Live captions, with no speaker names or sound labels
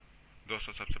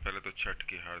दोस्तों, सबसे पहले तो छठ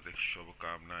की हार्दिक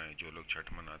शुभकामनाएं। जो लोग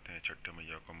छठ मनाते हैं, छठ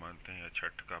मैया को मानते हैं, या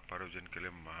छठ का पर्व जिनके लिए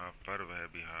महापर्व है,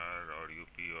 बिहार और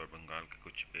यूपी और बंगाल के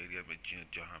कुछ एरिया में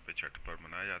जहाँ पे छठ पर्व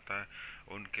मनाया जाता है,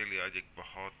 उनके लिए आज एक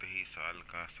बहुत ही साल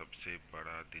का सबसे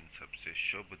बड़ा दिन, सबसे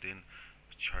शुभ दिन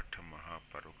छठ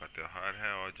महापर्व का त्यौहार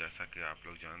है। और जैसा कि आप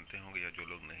लोग जानते होंगे, या जो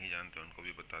लोग नहीं जानते उनको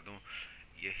भी बता दूं,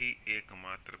 यही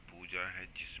एकमात्र पूजा है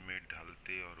जिसमें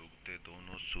ढलते और उगते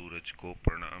दोनों सूरज को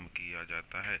प्रणाम किया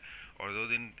जाता है। और 2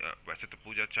 दिन, वैसे तो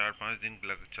पूजा 4-5 दिन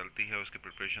लग चलती है, उसके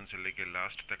प्रिपरेशन से लेके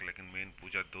लास्ट तक, लेकिन मेन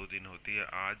पूजा 2 दिन होती है।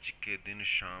 आज के दिन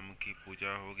शाम की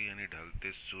पूजा होगी, यानी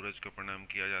ढलते सूरज को प्रणाम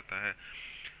किया जाता है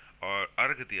और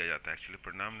अर्घ दिया जाता है। एक्चुअली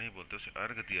प्रणाम नहीं बोलते, उसे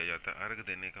अर्घ दिया जाता है। अर्घ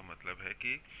देने का मतलब है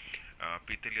कि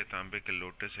पीतल या तांबे के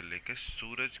लोटे से लेके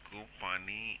सूरज को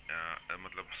पानी,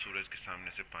 मतलब सूरज के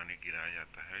सामने से पानी गिराया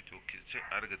जाता है, जो कि इसे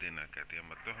अर्घ देना कहते हैं।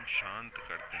 मतलब हम शांत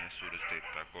करते हैं सूरज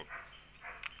देवता को,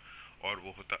 और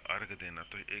वो होता अर्घ देना।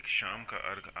 तो एक शाम का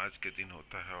अर्घ आज के दिन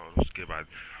होता है, और उसके बाद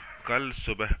कल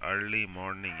सुबह अर्ली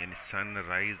मॉर्निंग यानी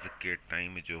सनराइज के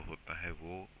टाइम जो होता है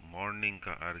वो मॉर्निंग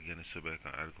का अर्घ यानी सुबह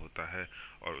का अर्घ होता है,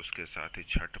 और उसके साथ ही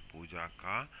छठ पूजा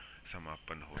का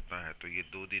समापन होता है। तो ये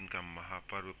 2 दिन का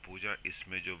महापर्व पूजा,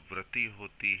 इसमें जो व्रती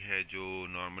होती है, जो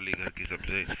नॉर्मली घर की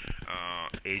सबसे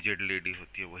एजेड लेडी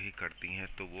होती है वही करती हैं,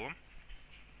 तो वो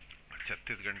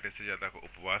 36 घंटे से ज़्यादा का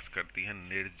उपवास करती हैं,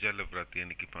 निर्जल व्रत,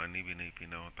 यानी कि पानी भी नहीं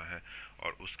पीना होता है।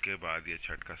 और उसके बाद ये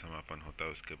छठ का समापन होता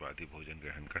है, उसके बाद ही भोजन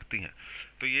ग्रहण करती हैं।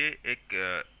 तो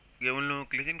ये उन लोगों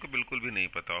के लिए जिनको बिल्कुल भी नहीं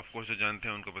पता, ऑफ कोर्स जो जानते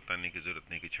हैं उनको बताने की ज़रूरत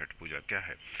नहीं कि छठ पूजा क्या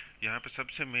है। यहाँ पे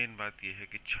सबसे मेन बात यह है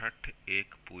कि छठ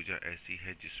एक पूजा ऐसी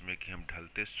है जिसमें कि हम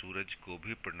ढलते सूरज को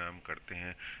भी प्रणाम करते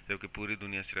हैं, जबकि पूरी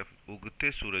दुनिया सिर्फ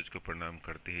उगते सूरज को प्रणाम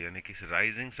करती है। यानी कि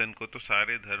राइजिंग सन को तो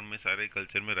सारे धर्म में, सारे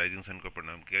कल्चर में राइजिंग सन को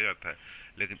प्रणाम किया जाता है,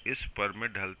 लेकिन इस पर्व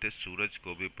में ढलते सूरज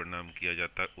को भी प्रणाम किया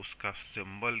जाता है। उसका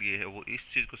सिंबल ये है, वो इस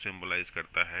चीज़ को सिंबलाइज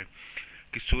करता है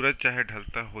कि सूरज चाहे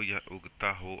ढलता हो या उगता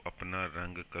हो, अपना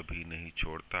रंग कभी नहीं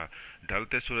छोड़ता।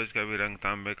 ढलते सूरज का भी रंग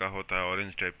तांबे का होता है,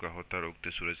 ऑरेंज टाइप का होता है, और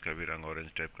उगते सूरज का भी रंग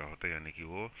ऑरेंज टाइप का होता है। यानी कि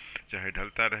वो चाहे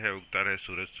ढलता रहे उगता रहे,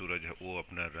 सूरज सूरज है, वो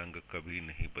अपना रंग कभी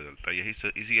नहीं बदलता।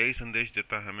 यही संदेश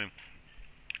देता है हमें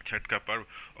छठ का पर्व।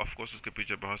 ऑफ कोर्स उसके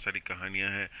पीछे बहुत सारी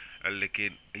कहानियां हैं,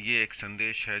 लेकिन ये एक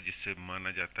संदेश है जिससे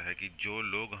माना जाता है कि जो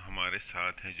लोग हमारे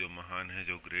साथ हैं, जो महान हैं,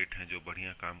 जो ग्रेट हैं, जो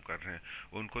बढ़िया काम कर रहे हैं,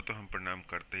 उनको तो हम प्रणाम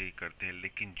करते ही करते हैं।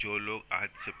 लेकिन जो लोग आज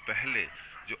से पहले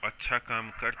जो अच्छा काम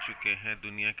कर चुके हैं,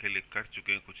 दुनिया के लिए कर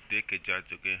चुके हैं, कुछ दे के जा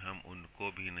चुके हैं, हम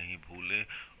उनको भी नहीं भूलें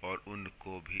और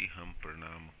उनको भी हम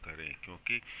प्रणाम करें,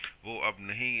 क्योंकि वो अब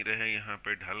नहीं रहे, यहाँ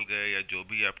पे ढल गए, या जो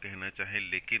भी आप कहना चाहें,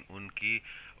 लेकिन उनकी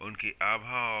उनकी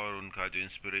आभा और उनका जो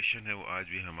इंस्पिरेशन है वो आज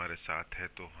भी हमारे साथ है।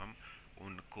 तो हम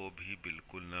उनको भी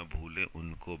बिल्कुल ना भूलें,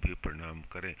 उनको भी प्रणाम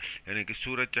करें। यानी कि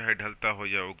सूरज चाहे ढलता हो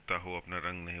या उगता हो, अपना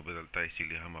रंग नहीं बदलता।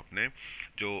 इसीलिए हम अपने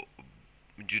जो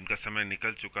जिनका समय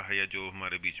निकल चुका है या जो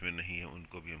हमारे बीच में नहीं है,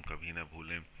 उनको भी हम कभी ना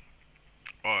भूलें।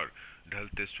 और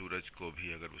ढलते सूरज को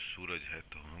भी, अगर वो सूरज है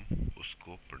तो हम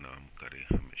उसको प्रणाम करें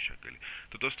हमेशा के लिए।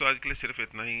 तो दोस्तों, आज के लिए सिर्फ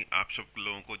इतना ही। आप सब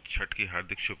लोगों को छठ की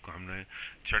हार्दिक शुभकामनाएं।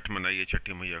 छठ मनाइए,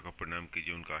 छठी मैया का प्रणाम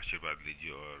कीजिए, उनका आशीर्वाद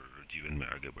लीजिए और जीवन में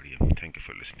आगे बढ़िए। Thank you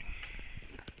for listening.